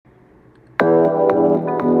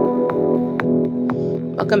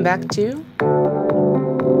Welcome back to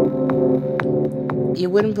You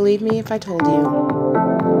Wouldn't Believe Me If I Told You.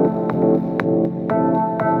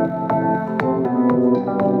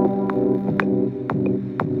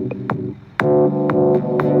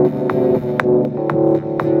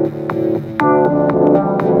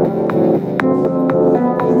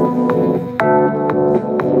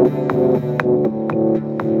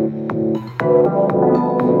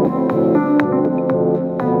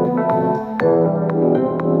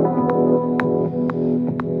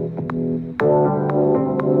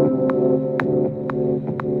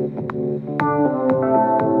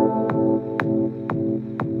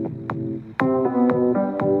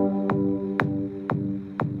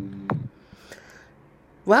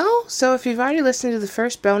 Well, so if you've already listened to the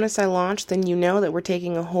first bonus I launched, then you know that we're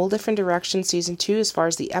taking a whole different direction season 2 as far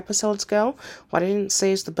as the episodes go. What I didn't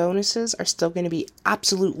say is the bonuses are still going to be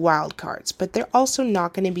absolute wild cards, but they're also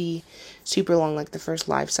not going to be super long like the first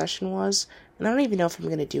live session was. And I don't even know if I'm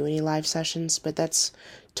going to do any live sessions, but that's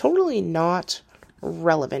totally not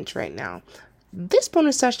relevant right now. This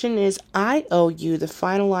bonus session is I owe you the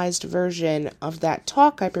finalized version of that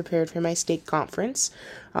talk I prepared for my state conference.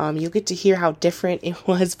 You'll get to hear how different it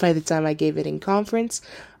was by the time I gave it in conference.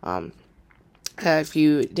 If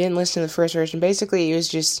you didn't listen to the first version, basically it was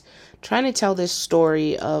just trying to tell this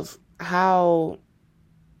story of how,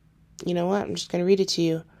 you know what, I'm just going to read it to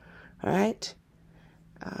you. All right?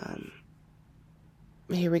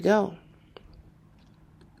 Here we go.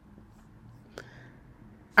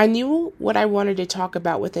 I knew what I wanted to talk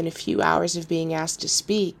about within a few hours of being asked to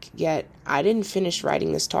speak, yet I didn't finish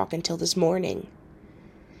writing this talk until this morning.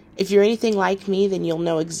 If you're anything like me, then you'll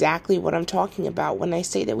know exactly what I'm talking about when I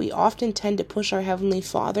say that we often tend to push our Heavenly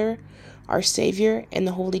Father, our Savior, and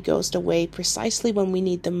the Holy Ghost away precisely when we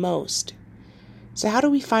need them most. So how do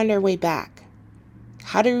we find our way back?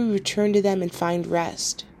 How do we return to them and find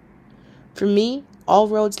rest? For me, all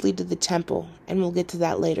roads lead to the temple, and we'll get to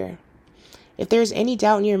that later. If there is any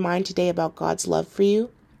doubt in your mind today about God's love for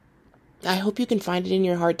you, I hope you can find it in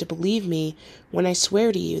your heart to believe me when I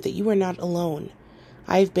swear to you that you are not alone.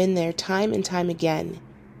 I have been there time and time again,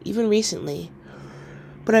 even recently,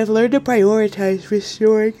 but I've learned to prioritize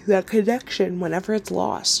restoring that connection whenever it's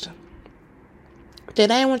lost.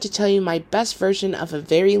 Today I want to tell you my best version of a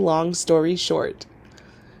very long story short.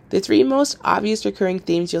 The 3 most obvious recurring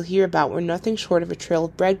themes you'll hear about were nothing short of a trail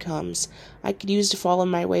of breadcrumbs I could use to follow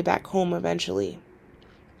my way back home eventually.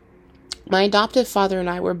 My adoptive father and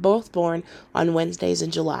I were both born on Wednesdays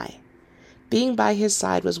in July. Being by his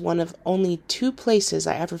side was one of only 2 places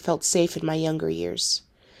I ever felt safe in my younger years.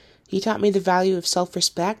 He taught me the value of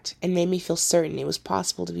self-respect and made me feel certain it was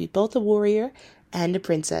possible to be both a warrior and a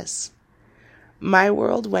princess. My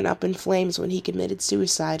world went up in flames when he committed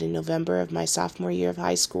suicide in November of my sophomore year of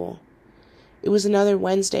high school. It was another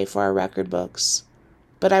Wednesday for our record books,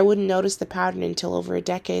 but I wouldn't notice the pattern until over a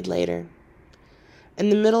decade later. In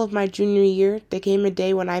the middle of my junior year, there came a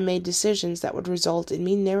day when I made decisions that would result in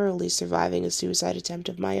me narrowly surviving a suicide attempt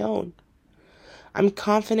of my own. I'm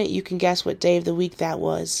confident you can guess what day of the week that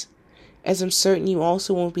was, as I'm certain you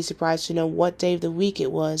also won't be surprised to know what day of the week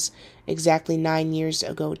it was exactly 9 years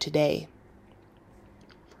ago today.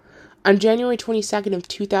 On January 22nd of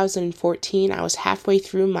 2014, I was halfway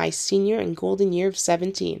through my senior and golden year of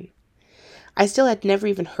 17. I still had never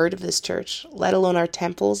even heard of this church, let alone our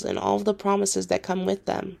temples and all of the promises that come with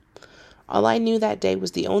them. All I knew that day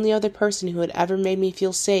was the only other person who had ever made me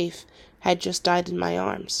feel safe had just died in my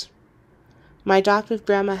arms. My adoptive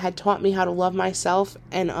grandma had taught me how to love myself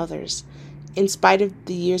and others, in spite of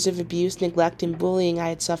the years of abuse, neglect, and bullying I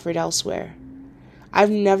had suffered elsewhere. I've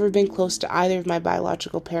never been close to either of my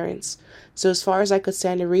biological parents, so as far as I could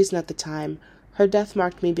stand to reason at the time, her death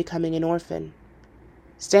marked me becoming an orphan.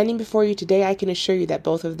 Standing before you today, I can assure you that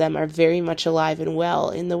both of them are very much alive and well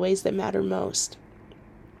in the ways that matter most.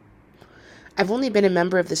 I've only been a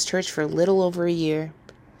member of this church for a little over a year.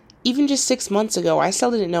 Even just 6 months ago, I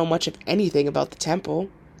still didn't know much of anything about the temple.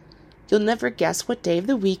 You'll never guess what day of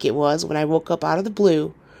the week it was when I woke up out of the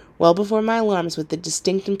blue, well before my alarms, with the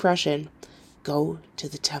distinct impression, go to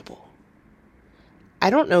the temple.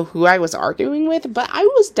 I don't know who I was arguing with, but I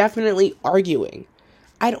was definitely arguing.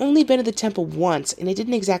 I'd only been to the temple once, and it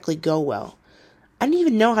didn't exactly go well. I didn't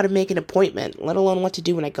even know how to make an appointment, let alone what to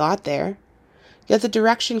do when I got there. Yet the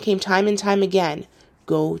direction came time and time again,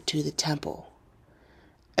 go to the temple.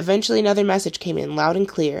 Eventually another message came in loud and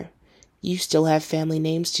clear, you still have family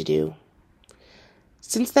names to do.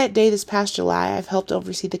 Since that day this past July, I've helped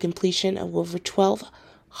oversee the completion of over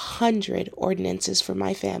 1,200 ordinances for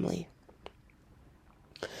my family.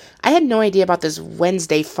 I had no idea about this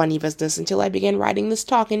Wednesday funny business until I began writing this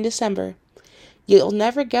talk in December. You'll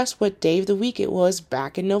never guess what day of the week it was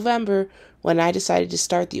back in November when I decided to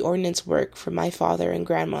start the ordinance work for my father and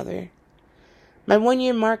grandmother. My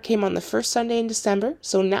 1-year mark came on the first Sunday in December,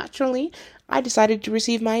 so naturally, I decided to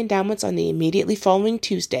receive my endowments on the immediately following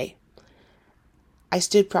Tuesday. I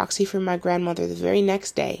stood proxy for my grandmother the very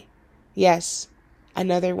next day. Yes,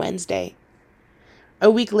 another Wednesday. A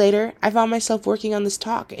week later, I found myself working on this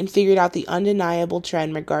talk and figured out the undeniable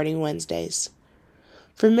trend regarding Wednesdays.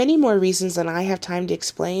 For many more reasons than I have time to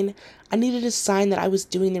explain, I needed a sign that I was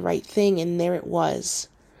doing the right thing, and there it was.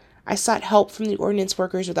 I sought help from the ordinance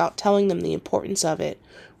workers without telling them the importance of it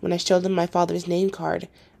when I showed them my father's name card,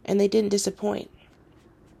 and they didn't disappoint.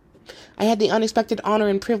 I had the unexpected honor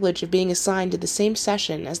and privilege of being assigned to the same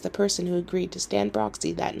session as the person who agreed to stand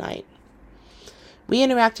proxy that night. We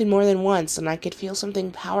interacted more than once, and I could feel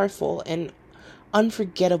something powerful and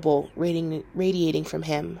unforgettable radiating from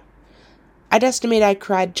him. I'd estimate I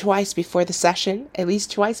cried twice before the session, at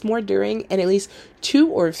least twice more during, and at least 2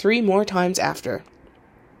 or 3 more times after.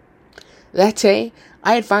 That day,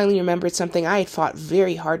 I had finally remembered something I had fought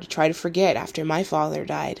very hard to try to forget after my father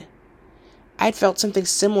died. I had felt something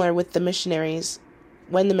similar with the missionaries,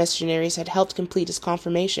 when the missionaries had helped complete his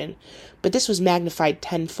confirmation, but this was magnified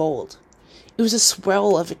tenfold. It was a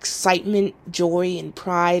swirl of excitement, joy, and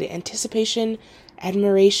pride, anticipation,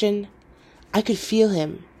 admiration. I could feel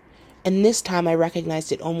him, and this time I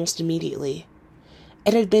recognized it almost immediately.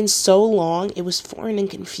 It had been so long, it was foreign and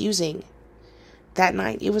confusing. That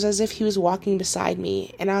night, it was as if he was walking beside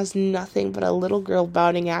me, and I was nothing but a little girl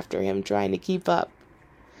bounding after him, trying to keep up.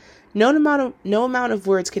 No amount of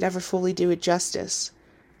words could ever fully do it justice.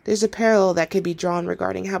 There's a parallel that could be drawn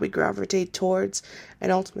regarding how we gravitate towards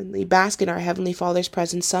and ultimately bask in our Heavenly Father's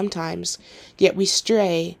presence sometimes, yet we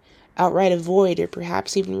stray, outright avoid, or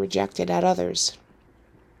perhaps even reject it at others.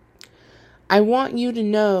 I want you to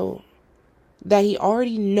know that He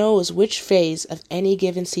already knows which phase of any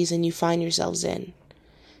given season you find yourselves in.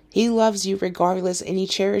 He loves you regardless, and He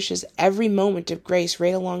cherishes every moment of grace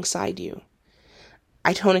right alongside you.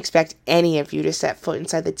 I don't expect any of you to set foot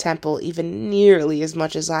inside the temple even nearly as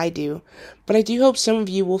much as I do, but I do hope some of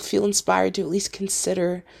you will feel inspired to at least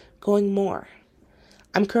consider going more.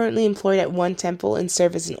 I'm currently employed at one temple and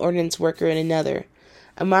serve as an ordinance worker in another,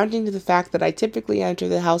 amounting to the fact that I typically enter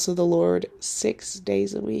the house of the Lord 6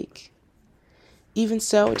 days a week. Even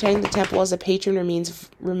so, attending the temple as a patron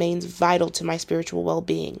remains vital to my spiritual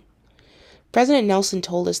well-being. President Nelson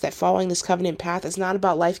told us that following this covenant path is not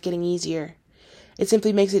about life getting easier. It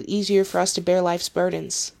simply makes it easier for us to bear life's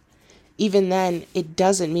burdens. Even then, it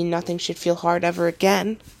doesn't mean nothing should feel hard ever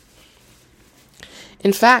again.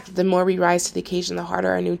 In fact, the more we rise to the occasion, the harder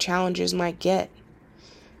our new challenges might get.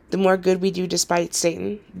 The more good we do despite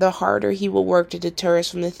Satan, the harder he will work to deter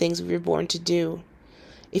us from the things we were born to do.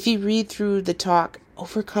 If you read through the talk,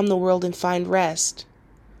 Overcome the World and Find Rest,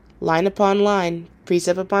 line upon line,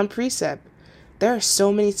 precept upon precept, there are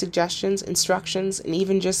so many suggestions, instructions, and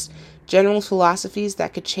even just general philosophies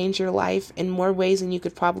that could change your life in more ways than you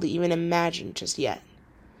could probably even imagine just yet.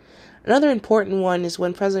 Another important one is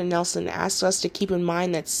when President Nelson asks us to keep in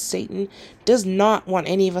mind that Satan does not want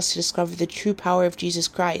any of us to discover the true power of Jesus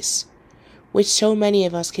Christ, which so many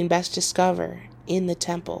of us can best discover in the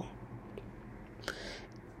temple.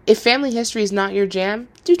 If family history is not your jam,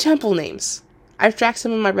 do temple names. I've tracked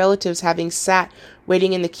some of my relatives having sat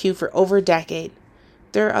waiting in the queue for over a decade.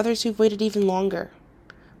 There are others who've waited even longer.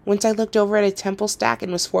 Once I looked over at a temple stack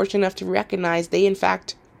and was fortunate enough to recognize they in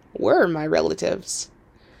fact were my relatives.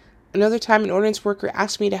 Another time an ordinance worker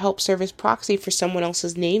asked me to help serve as proxy for someone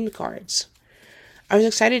else's name cards. I was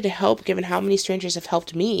excited to help given how many strangers have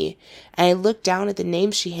helped me, and I looked down at the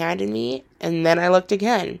names she handed me, and then I looked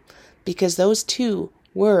again, because those two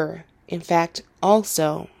were, in fact,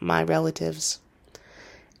 also my relatives.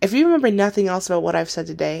 If you remember nothing else about what I've said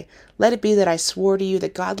today, let it be that I swore to you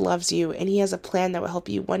that God loves you and He has a plan that will help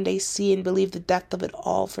you one day see and believe the depth of it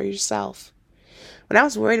all for yourself. When I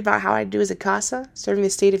was worried about how I'd do as a CASA, serving the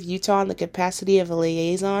state of Utah in the capacity of a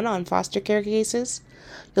liaison on foster care cases,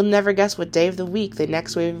 you'll never guess what day of the week the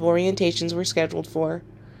next wave of orientations were scheduled for.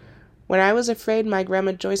 When I was afraid my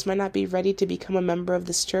Grandma Joyce might not be ready to become a member of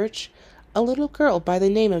this church, a little girl by the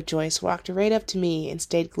name of Joyce walked right up to me and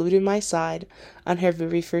stayed glued to my side on her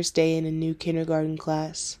very first day in a new kindergarten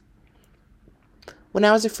class. When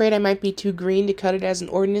I was afraid I might be too green to cut it as an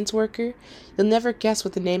ordinance worker, you'll never guess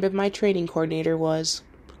what the name of my training coordinator was,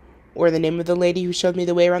 or the name of the lady who showed me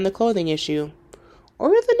the way around the clothing issue,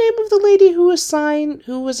 or the name of the lady who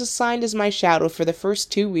was assigned as my shadow for the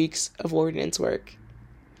first 2 weeks of ordinance work.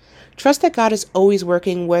 Trust that God is always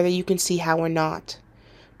working whether you can see how or not.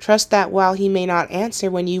 Trust that while He may not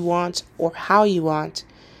answer when you want or how you want,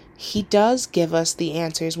 He does give us the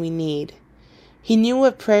answers we need. He knew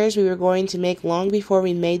what prayers we were going to make long before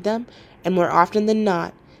we made them, and more often than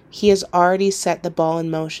not, He has already set the ball in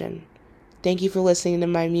motion. Thank you for listening to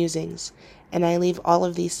my musings, and I leave all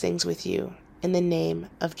of these things with you in the name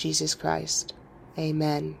of Jesus Christ.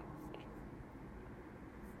 Amen.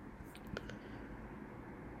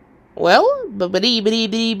 Well,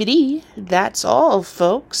 that's all,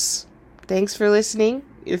 folks. Thanks for listening.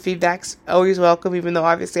 Your feedback's always welcome, even though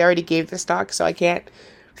obviously I already gave this talk, so I can't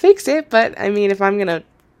fix it. But, I mean, if I'm going to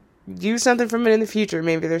use something from it in the future,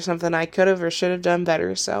 maybe there's something I could have or should have done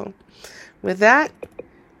better. So, with that,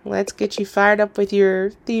 let's get you fired up with your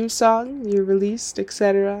theme song, your release,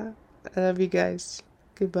 etc. I love you guys.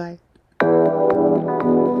 Goodbye.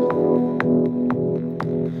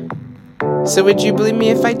 So would you believe me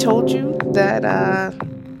if I told you that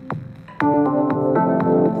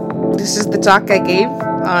this is the talk I gave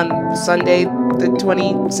on Sunday the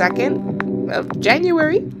 22nd of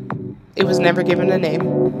January? It was never given a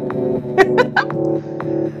name.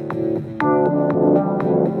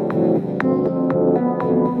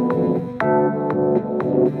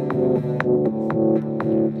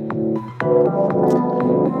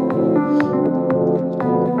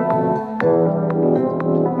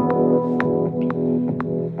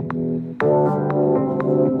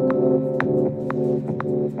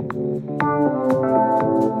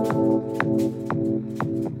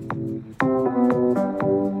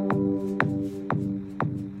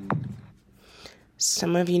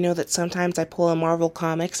 Some of you know that sometimes I pull a Marvel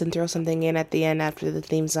Comics and throw something in at the end after the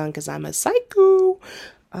theme song because I'm a psycho.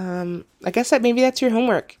 I guess that maybe that's your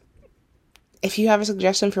homework. If you have a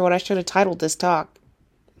suggestion for what I should have titled this talk,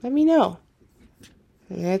 let me know.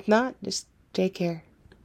 And if not, just take care.